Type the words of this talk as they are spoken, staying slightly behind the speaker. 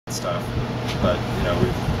stuff. But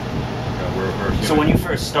we're human. So when you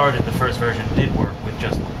first started, the first version did work with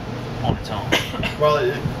just on its own. Well,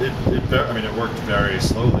 it worked very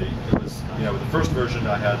slowly. It was, with the first version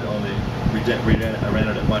I had only I ran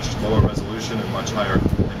it at much lower resolution and much lower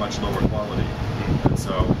quality, and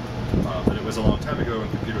so. But it was a long time ago, and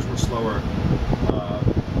computers were slower.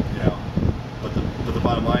 But the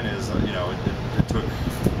bottom line is, it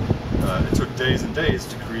took days and days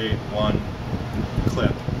to create one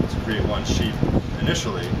clip, to create one sheet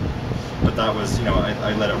initially. But that was,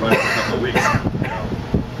 I let it run for a couple of weeks.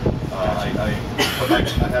 I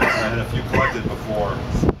had a few collected before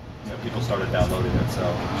people started downloading it. So I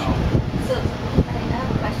have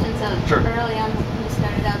a question. So sure. Early on, you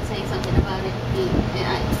started out saying something about it being,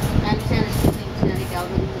 I understand it's using genetic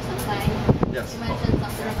algorithm of some kind. Yes. You mentioned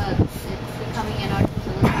something about it becoming an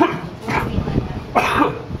artificial intelligence. What do you mean by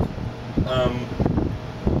that?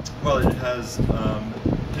 Well, it has.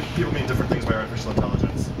 People mean different things by artificial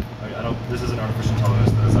intelligence. This isn't artificial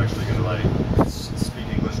intelligence that is actually going to speak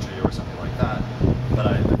English to you or something like that. But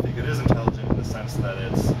I think it is intelligent in the sense that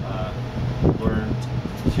it's learned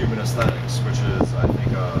human aesthetics, which is, I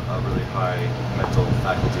think, a really high mental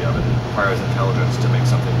faculty of it. It requires intelligence to make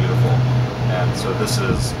something beautiful. And so this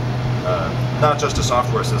is not just a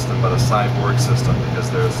software system, but a cyborg system,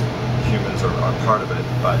 because humans are part of it,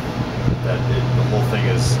 but that the whole thing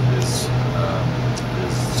is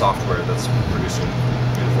software that's producing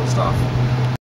beautiful stuff.